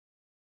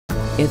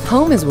If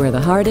home is where the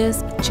heart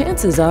is,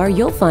 chances are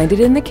you'll find it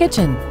in the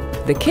kitchen.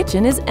 The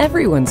kitchen is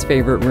everyone's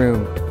favorite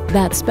room.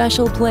 That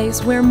special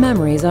place where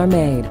memories are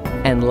made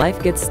and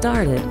life gets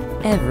started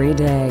every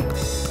day.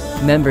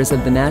 Members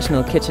of the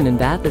National Kitchen and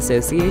Bath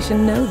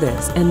Association know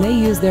this, and they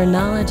use their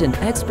knowledge and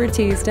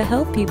expertise to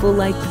help people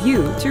like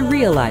you to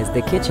realize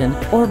the kitchen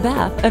or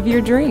bath of your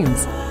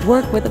dreams.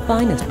 Work with the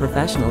finest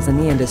professionals in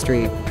the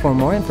industry. For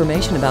more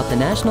information about the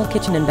National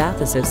Kitchen and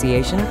Bath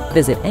Association,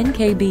 visit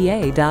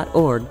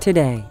nkba.org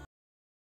today.